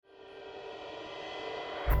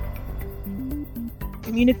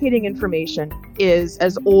communicating information is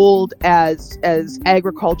as old as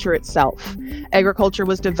agriculture itself. Agriculture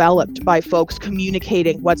was developed by folks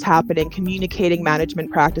communicating what's happening, communicating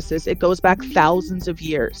management practices. It goes back thousands of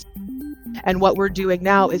years. And what we're doing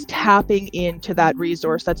now is tapping into that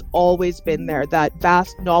resource that's always been there, that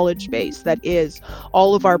vast knowledge base that is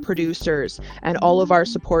all of our producers and all of our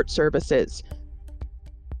support services.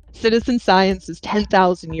 Citizen science is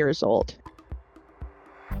 10,000 years old.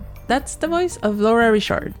 That's the voice of Laura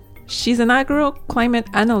Richard. She's an agroclimate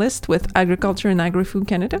analyst with Agriculture and Agri-Food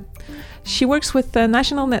Canada. She works with the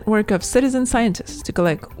National Network of Citizen Scientists to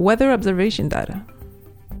collect weather observation data.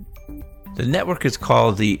 The network is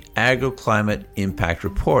called the Agroclimate Impact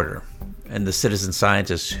Reporter, and the citizen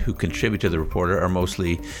scientists who contribute to the reporter are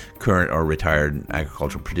mostly current or retired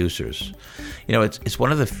agricultural producers. You know, it's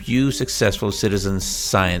one of the few successful citizen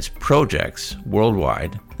science projects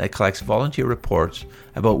worldwide that collects volunteer reports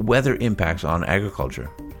about weather impacts on agriculture.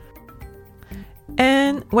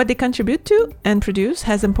 And what they contribute to and produce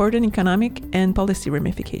has important economic and policy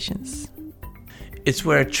ramifications. It's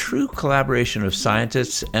where a true collaboration of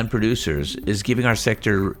scientists and producers is giving our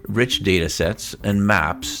sector rich data sets and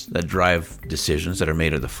maps that drive decisions that are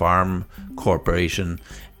made at the farm, corporation,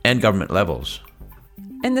 and government levels.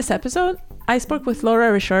 In this episode, I spoke with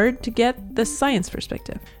Laura Richard to get the science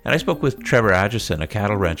perspective. And I spoke with Trevor Atchison, a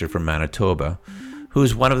cattle rancher from Manitoba, who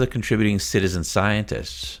is one of the contributing citizen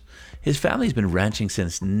scientists. His family's been ranching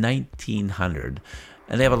since 1900,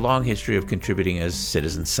 and they have a long history of contributing as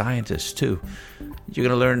citizen scientists too. You're going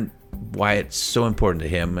to learn why it's so important to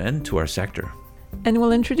him and to our sector. And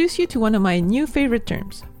we'll introduce you to one of my new favorite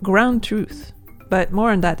terms, ground truth. But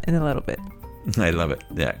more on that in a little bit. I love it.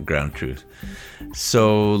 Yeah, ground truth.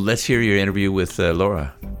 So let's hear your interview with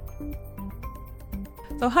Laura.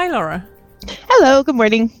 So hi, Laura. Hello, good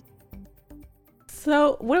morning.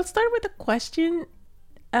 So we'll start with a question.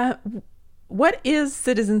 What is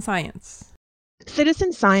citizen science?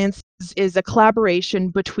 Citizen science is a collaboration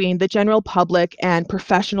between the general public and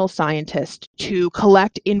professional scientists to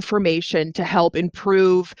collect information to help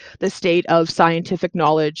improve the state of scientific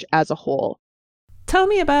knowledge as a whole. Tell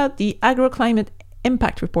me about the Agroclimate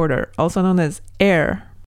Impact Reporter, also known as AIR.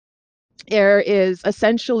 AIR is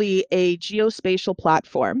essentially a geospatial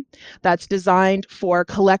platform that's designed for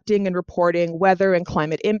collecting and reporting weather and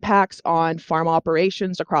climate impacts on farm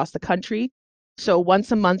operations across the country. So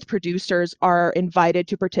once a month, producers are invited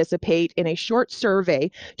to participate in a short survey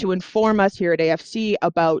to inform us here at AFC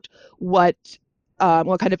about what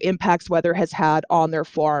kind of impacts weather has had on their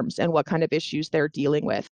farms and what kind of issues they're dealing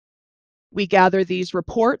with. We gather these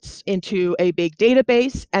reports into a big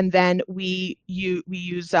database, and then we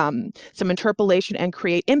use some interpolation and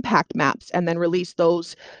create impact maps, and then release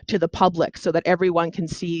those to the public so that everyone can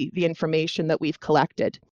see the information that we've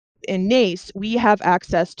collected. In NACE, we have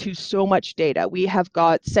access to so much data. We have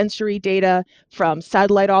got sensory data from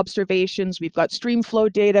satellite observations, we've got stream flow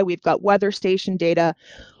data, we've got weather station data.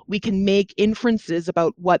 We can make inferences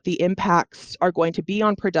about what the impacts are going to be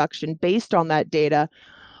on production based on that data.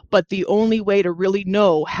 But the only way to really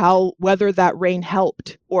know whether that rain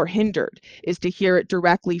helped or hindered is to hear it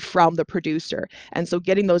directly from the producer. And so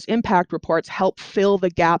getting those impact reports help fill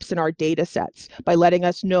the gaps in our data sets by letting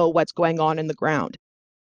us know what's going on in the ground.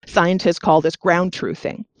 Scientists call this ground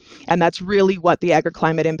truthing. And that's really what the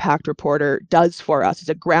Agroclimate Impact Reporter does for us, is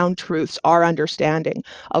it ground truths our understanding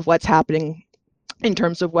of what's happening in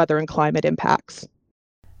terms of weather and climate impacts.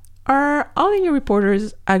 Are all of your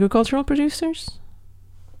reporters agricultural producers?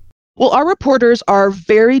 Well, our reporters are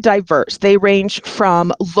very diverse. They range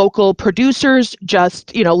from local producers,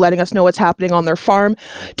 just, letting us know what's happening on their farm,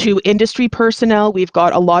 to industry personnel. We've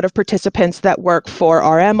got a lot of participants that work for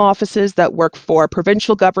RM offices, that work for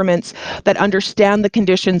provincial governments, that understand the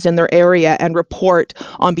conditions in their area and report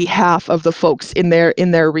on behalf of the folks in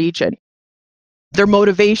their region. Their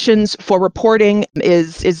motivations for reporting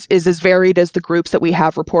is as varied as the groups that we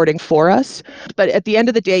have reporting for us. But at the end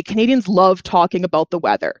of the day, Canadians love talking about the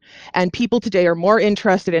weather. And people today are more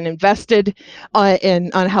interested and invested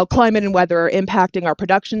on how climate and weather are impacting our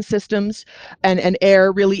production systems. And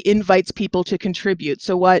AIR really invites people to contribute.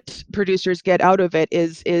 So what producers get out of it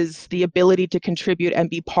is the ability to contribute and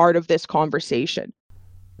be part of this conversation.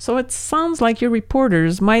 So it sounds like your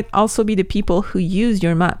reporters might also be the people who use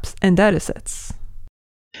your maps and datasets.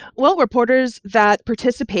 Well, reporters that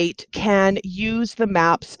participate can use the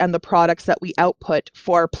maps and the products that we output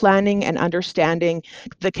for planning and understanding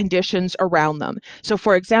the conditions around them. So,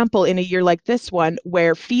 for example, in a year like this one,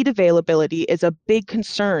 where feed availability is a big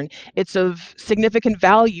concern, it's of significant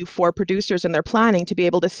value for producers in their planning to be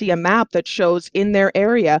able to see a map that shows in their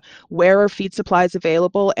area where are feed supplies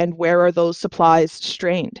available and where are those supplies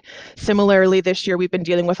strained. Similarly, this year we've been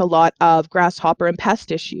dealing with a lot of grasshopper and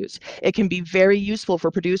pest issues. It can be very useful for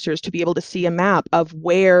producers to be able to see a map of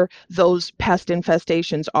where those pest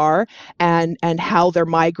infestations are and how they're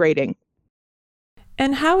migrating.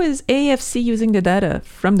 And how is AFC using the data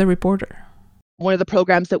from the reporter? One of the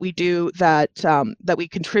programs that we do that we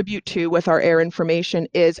contribute to with our air information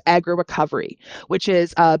is Agri Recovery, which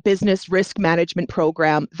is a business risk management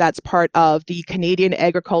program that's part of the Canadian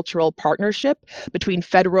Agricultural Partnership between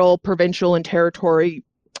federal, provincial, and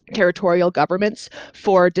territorial governments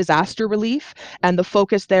for disaster relief, and the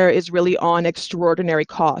focus there is really on extraordinary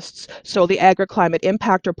costs. So the Agroclimate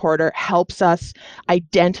Impact Reporter helps us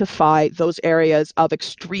identify those areas of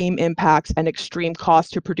extreme impacts and extreme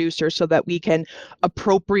cost to producers so that we can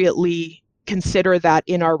appropriately consider that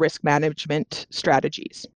in our risk management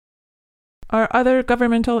strategies. Are other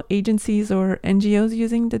governmental agencies or NGOs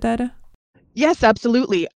using the data? Yes,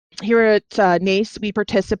 absolutely. Here at NACE, we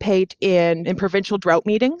participate in provincial drought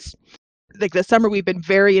meetings. Like this summer, we've been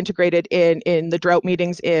very integrated in the drought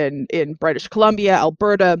meetings in British Columbia,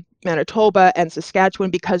 Alberta, Manitoba, and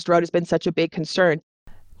Saskatchewan because drought has been such a big concern.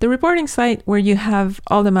 The reporting site where you have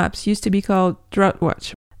all the maps used to be called Drought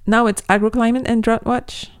Watch. Now it's Agroclimate and Drought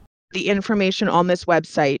Watch. The information on this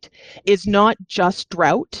website is not just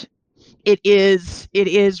drought. It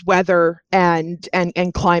is weather and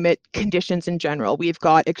climate conditions in general. We've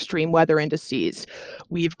got extreme weather indices.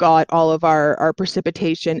 We've got all of our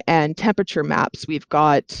precipitation and temperature maps. We've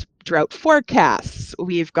got drought forecasts.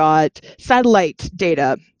 We've got satellite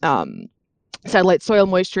data, satellite soil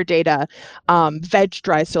moisture data,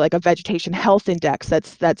 VegDry, so like a vegetation health index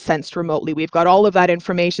that's sensed remotely. We've got all of that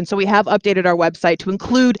information. So we have updated our website to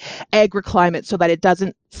include agroclimate so that it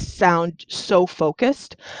doesn't sound so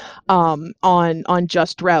focused on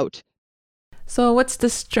just drought. So what's the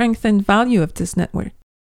strength and value of this network?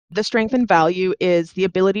 The strength and value is the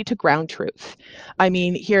ability to ground truth. I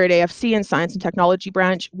mean, here at AFC and Science and Technology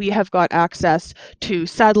Branch, we have got access to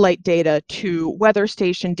satellite data, to weather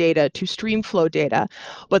station data, to stream flow data.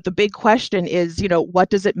 But the big question is, what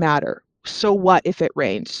does it matter? So what if it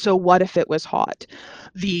rained? So what if it was hot?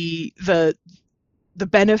 The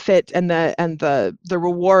benefit and the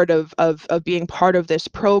reward of being part of this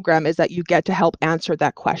program is that you get to help answer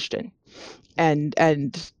that question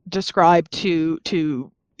and describe to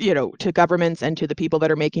governments and to the people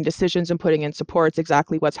that are making decisions and putting in supports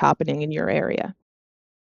exactly what's happening in your area.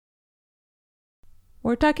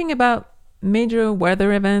 We're talking about major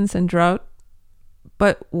weather events and drought,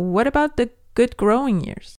 but what about the good growing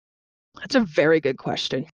years? That's a very good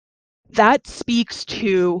question. That speaks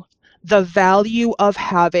to the value of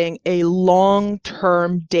having a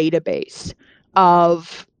long-term database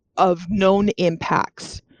of known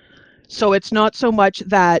impacts. So it's not so much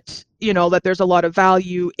that that there's a lot of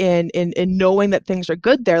value in knowing that things are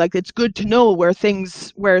good there. Like it's good to know where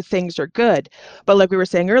things are good. But like we were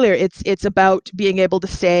saying earlier, it's about being able to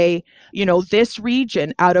say, this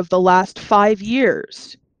region out of the last 5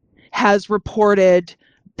 years has reported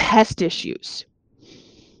pest issues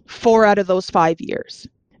 4 out of those 5 years.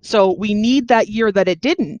 So we need that year that it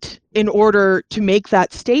didn't in order to make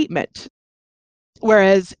that statement.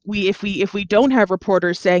 Whereas if we don't have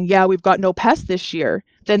reporters saying, yeah, we've got no pests this year,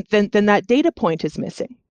 then that data point is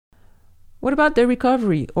missing. What about the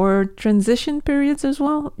recovery or transition periods as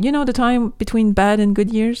well? The time between bad and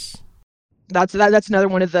good years? That's another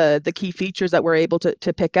one of the key features that we're able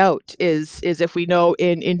to pick out is if we know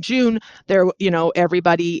in June there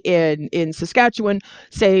everybody in Saskatchewan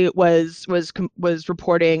say was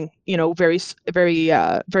reporting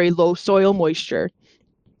very low soil moisture.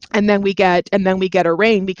 And then we get a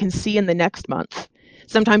rain, we can see in the next month.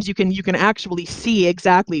 Sometimes you can actually see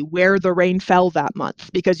exactly where the rain fell that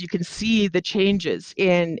month because you can see the changes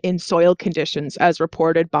in soil conditions as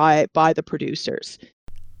reported by the producers.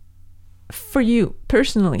 For you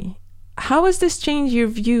personally, how has this changed your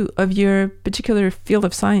view of your particular field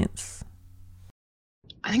of science?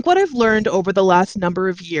 I think what I've learned over the last number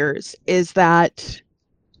of years is that,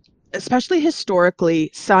 especially historically,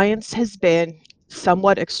 science has been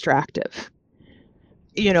somewhat extractive.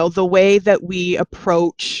 The way that we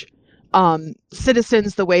approach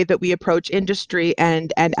citizens, the way that we approach industry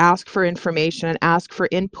and ask for information and ask for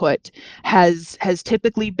input has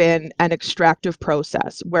typically been an extractive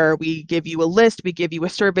process where we give you a list, we give you a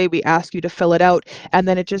survey, we ask you to fill it out, and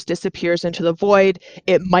then it just disappears into the void.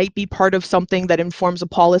 It might be part of something that informs a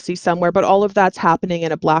policy somewhere, but all of that's happening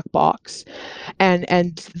in a black box. And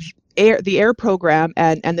the AIR program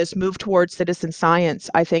and this move towards citizen science,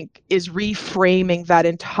 I think, is reframing that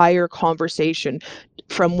entire conversation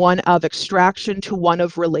from one of extraction to one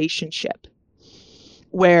of relationship,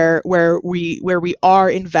 where we are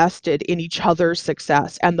invested in each other's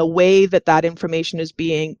success, and the way that information is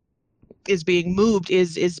being moved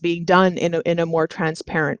is being done in a more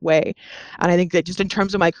transparent way. And I think that just in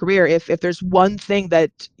terms of my career, if there's one thing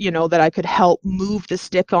that that I could help move the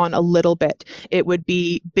stick on a little bit, it would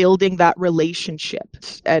be building that relationship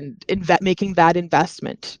and making that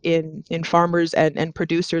investment in farmers and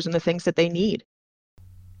producers and the things that they need.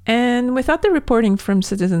 And without the reporting from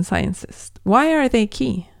citizen scientists, why are they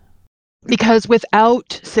key? Because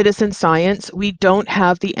without citizen science, we don't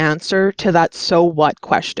have the answer to that so what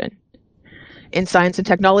question. In science and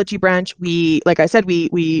technology branch, like I said,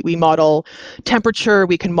 we model temperature,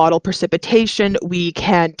 we can model precipitation, we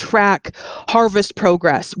can track harvest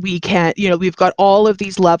progress, we've got all of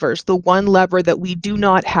these levers. The one lever that we do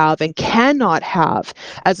not have and cannot have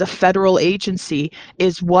as a federal agency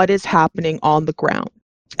is what is happening on the ground.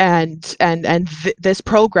 And this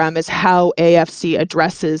program is how AFC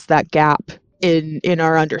addresses that gap in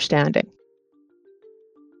our understanding.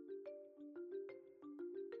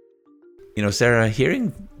 Sarah, hearing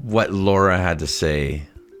what Laura had to say,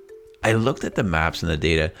 I looked at the maps and the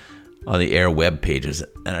data on the AIR web pages,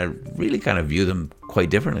 and I really kind of view them quite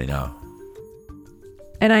differently now.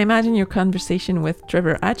 And I imagine your conversation with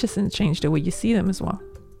Trevor Atchison changed the way you see them as well.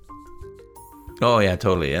 Oh, yeah,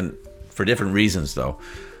 totally. And for different reasons, though.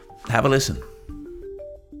 Have a listen.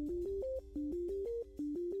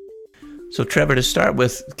 So, Trevor, to start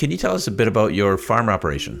with, can you tell us a bit about your farm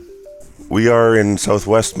operation? We are in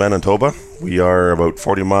southwest Manitoba. We are about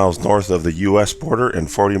 40 miles north of the U.S. border and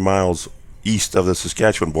 40 miles east of the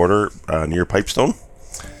Saskatchewan border, near Pipestone.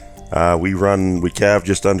 We calve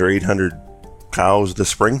just under 800 cows this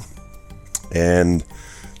spring. And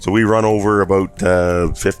so we run over about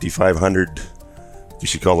 5,500, you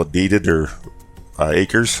should call it deeded or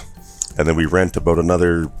acres. And then we rent about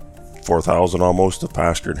another 4,000 almost of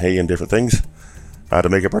pasture and hay and different things. To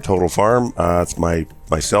make up our total farm, it's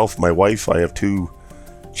myself, my wife. I have 2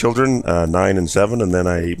 children, 9 and 7, and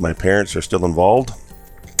then my parents are still involved,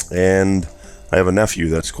 and I have a nephew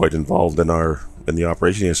that's quite involved in the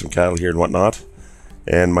operation. He has some cattle here and whatnot,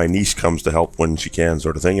 and my niece comes to help when she can,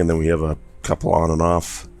 sort of thing. And then we have a couple on and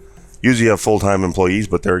off. Usually have full-time employees,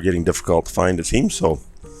 but they're getting difficult to find, it seems. So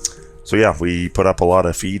yeah, we put up a lot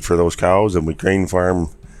of feed for those cows, and we grain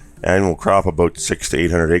farm annual crop about 600 to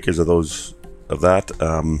 800 acres of that,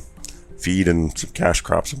 feed and some cash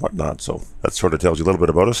crops and whatnot. So that sort of tells you a little bit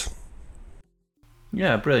about us.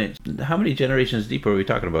 Yeah, brilliant. How many generations deep are we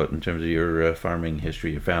talking about in terms of your farming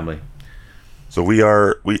history, your family? So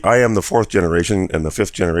I am the 4th generation, and the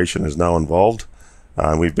 5th generation is now involved.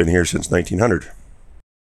 We've been here since 1900.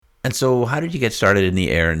 And so how did you get started in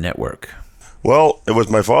the AIR network? Well, it was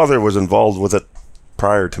my father was involved with it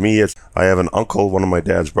prior to me. I have an uncle, one of my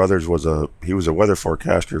dad's brothers he was a weather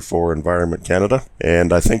forecaster for Environment Canada,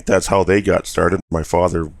 and I think that's how they got started. My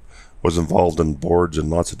father was involved in boards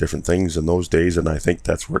and lots of different things in those days, and I think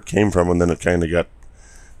that's where it came from, and then it kind of got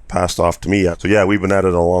passed off to me. So yeah, we've been at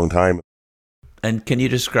it a long time. And can you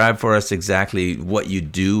describe for us exactly what you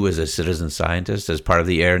do as a citizen scientist as part of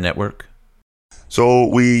the AIR network? So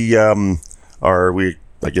we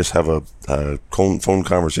I guess have a phone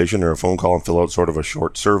conversation or a phone call and fill out sort of a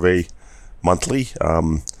short survey monthly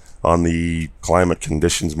on the climate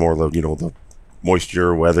conditions, more the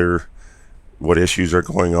moisture, weather, what issues are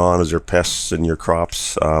going on. Is there pests in your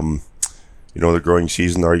crops? The growing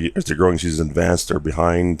season, is the growing season advanced or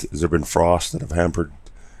behind? Has there been frost that have hampered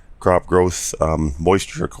crop growth?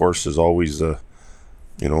 Moisture, of course, is always a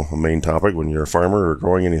main topic when you're a farmer or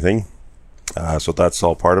growing anything. So that's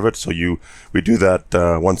all part of it. So we do that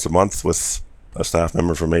once a month with a staff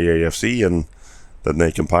member from AAFC, and then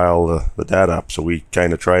they compile the data up. So we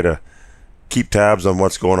kind of try to keep tabs on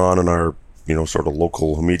what's going on in our sort of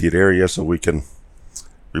local immediate area, so we can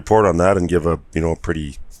report on that and give a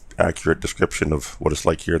pretty accurate description of what it's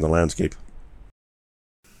like here in the landscape.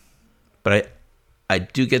 But I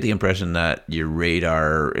do get the impression that your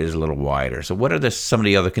radar is a little wider. So what are some of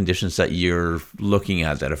the other conditions that you're looking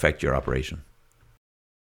at that affect your operation?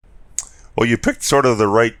 Well, you picked sort of the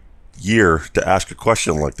right year to ask a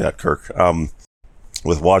question like that, Kirk.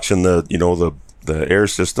 with watching the air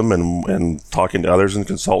system and talking to others and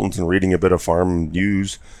consultants and reading a bit of farm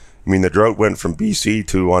news. I mean, the drought went from BC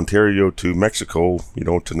to Ontario to Mexico,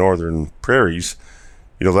 to northern prairies.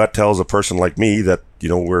 That tells a person like me that,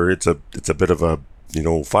 where it's a bit of a,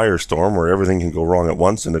 firestorm where everything can go wrong at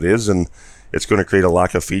once, and it is, and it's going to create a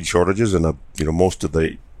lack of feed shortages in most of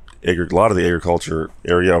a lot of the agriculture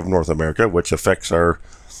area of North America, which affects our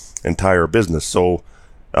entire business. So,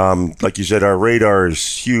 like you said, our radar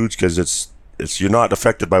is huge because you're not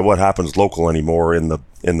affected by what happens local anymore in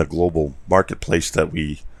the global marketplace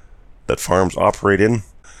that farms operate in.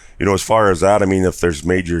 As far as that, I mean, if there's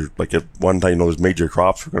at one time, there's major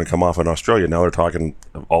crops were going to come off in Australia. Now they're talking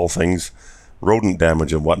of all things rodent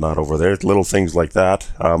damage and whatnot over there, little things like that.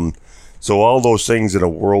 So all those things in a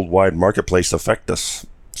worldwide marketplace affect us.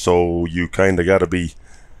 So you kind of got to be,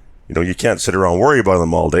 you can't sit around and worry about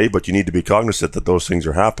them all day, but you need to be cognizant that those things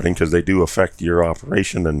are happening because they do affect your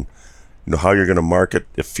operation and how you're going to market.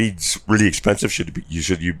 If feed's really expensive,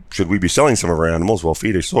 should we be selling some of our animals? Well,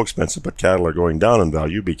 feed is so expensive, but cattle are going down in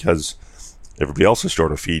value because everybody else is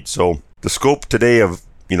short of feed. So the scope today of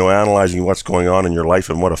analyzing what's going on in your life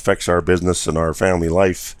and what affects our business and our family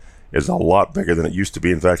life is a lot bigger than it used to be.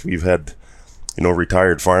 In fact, we've had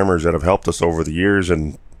retired farmers that have helped us over the years,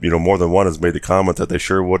 and more than one has made the comment that they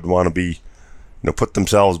sure would want to be put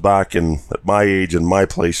themselves back at my age and my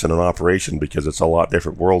place in an operation because it's a lot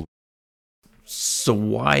different world. So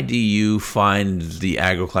why do you find the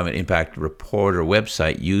Agroclimate Impact Reporter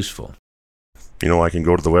website useful? I can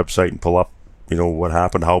go to the website and pull up, what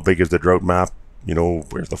happened, how big is the drought map,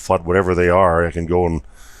 where's the flood, whatever they are. I can go and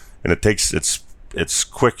it's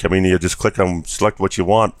quick. I mean, you just click on select what you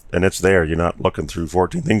want and it's there. You're not looking through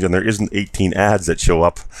 14 things, and there isn't 18 ads that show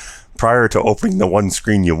up prior to opening the one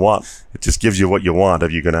screen you want. It just gives you what you want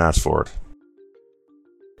if you can ask for it.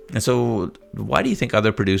 And so why do you think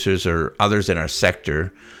other producers or others in our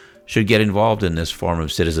sector should get involved in this form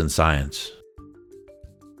of citizen science?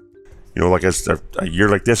 Like a year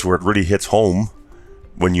like this where it really hits home,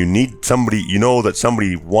 when you need somebody, that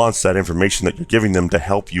somebody wants that information that you're giving them to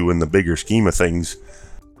help you in the bigger scheme of things.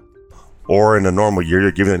 Or in a normal year,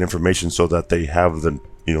 you're giving that information so that they have the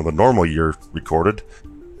normal year recorded.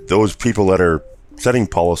 Those people that are setting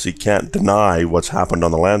policy can't deny what's happened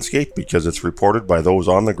on the landscape because it's reported by those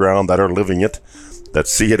on the ground that are living it, that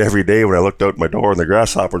see it every day. When I looked out my door and the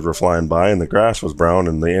grasshoppers were flying by and the grass was brown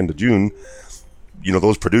in the end of June,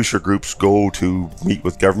 those producer groups go to meet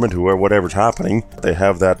with government, whatever's happening. They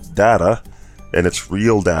have that data, and it's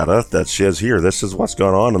real data that says, here, this is what's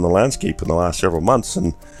gone on in the landscape in the last several months.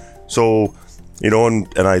 And so,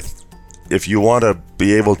 if you want to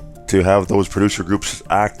be able to have those producer groups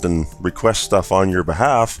act and request stuff on your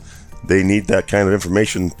behalf, they need that kind of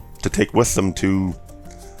information to take with them to,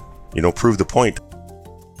 prove the point.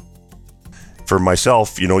 For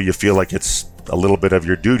myself, you feel like it's a little bit of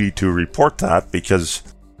your duty to report that because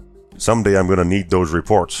someday I'm going to need those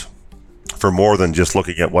reports for more than just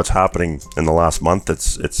looking at what's happening in the last month.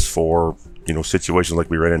 It's for, situations like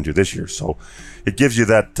we ran into this year. So it gives you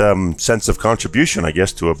that sense of contribution, I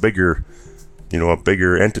guess, to a bigger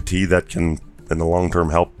entity that can, in the long term,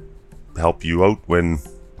 help you out when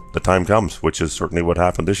the time comes, which is certainly what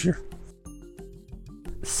happened this year.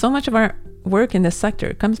 So much of our work in this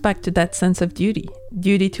sector comes back to that sense of duty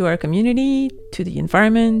to our community, to the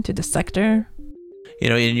environment, to the sector.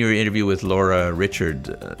 In your interview with Laura Richard,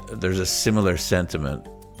 there's a similar sentiment,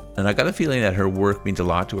 and I got a feeling that her work means a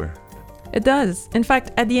lot to her. It does. In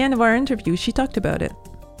fact, at the end of our interview, she talked about it.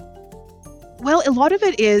 Well, a lot of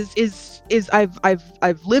it is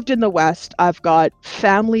I've lived in the West. I've got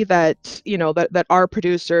family that are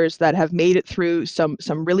producers that have made it through some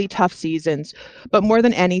really tough seasons. But more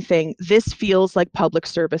than anything, this feels like public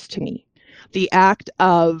service to me. The act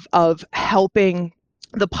of helping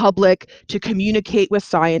the public to communicate with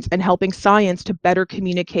science and helping science to better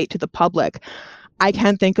communicate to the public. I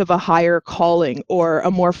can't think of a higher calling or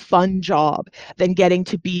a more fun job than getting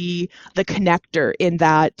to be the connector in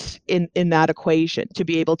that equation, to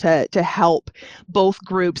be able to help both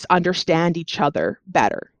groups understand each other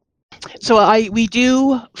better. So we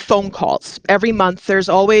do phone calls every month. There's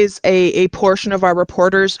always a portion of our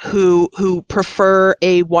reporters who prefer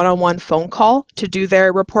a one-on-one phone call to do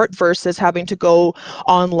their report versus having to go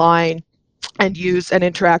online and use an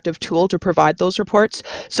interactive tool to provide those reports.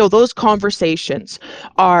 So those conversations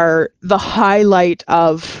are the highlight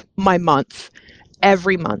of my month,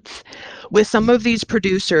 every month. With some of these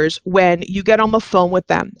producers, when you get on the phone with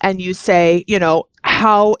them and you say,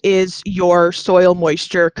 how is your soil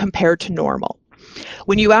moisture compared to normal?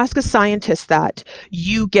 When you ask a scientist that,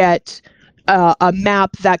 you get a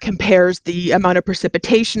map that compares the amount of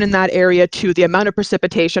precipitation in that area to the amount of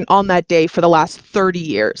precipitation on that day for the last 30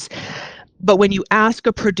 years. But when you ask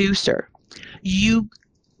a producer, you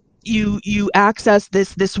access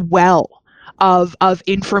this well of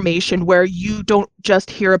information where you don't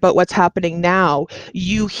just hear about what's happening now,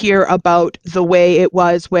 you hear about the way it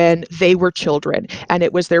was when they were children and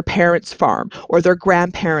it was their parents' farm or their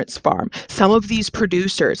grandparents' farm. Some of these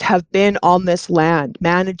producers have been on this land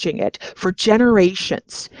managing it for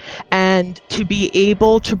generations, and to be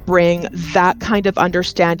able to bring that kind of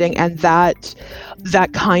understanding and that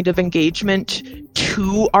kind of engagement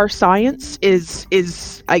to our science is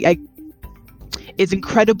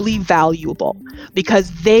incredibly valuable,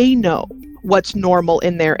 because they know what's normal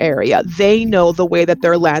in their area. They know the way that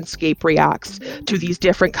their landscape reacts to these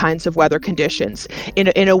different kinds of weather conditions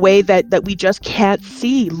in a way that we just can't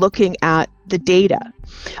see looking at the data.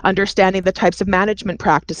 Understanding the types of management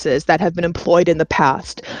practices that have been employed in the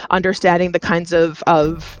past, understanding the kinds of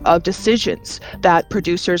decisions that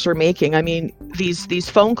producers are making. I mean, these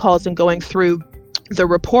phone calls and going through the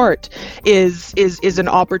report is an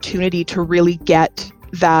opportunity to really get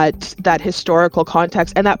that historical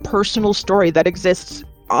context and that personal story that exists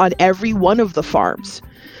on every one of the farms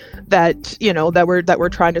that we're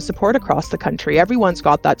trying to support across the country. Everyone's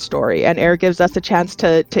got that story, and AIR gives us a chance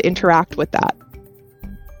to interact with that.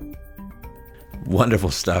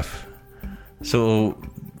 Wonderful stuff. So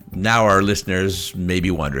now our listeners may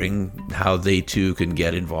be wondering how they too can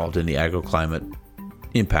get involved in the Agroclimate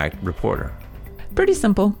Impact Reporter. Pretty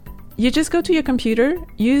simple. You just go to your computer,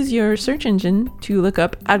 use your search engine to look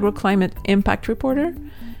up Agroclimate Impact Reporter.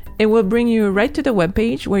 It will bring you right to the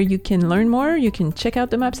webpage where you can learn more, you can check out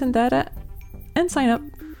the maps and data, and sign up.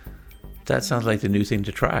 That sounds like the new thing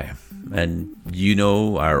to try. And you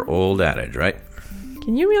know our old adage, right?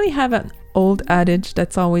 Can you really have an old adage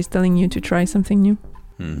that's always telling you to try something new?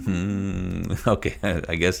 Okay,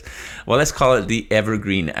 I guess. Well, let's call it the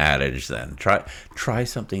evergreen adage then. Try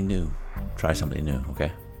something new. Try something new,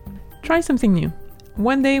 okay? Try something new.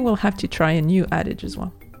 One day we'll have to try a new adage as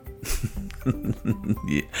well.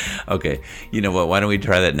 Yeah. Okay, you know what? Why don't we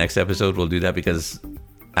try that next episode? We'll do that because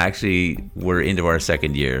actually we're into our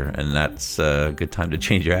second year, and that's a good time to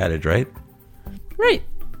change your adage, right? Right.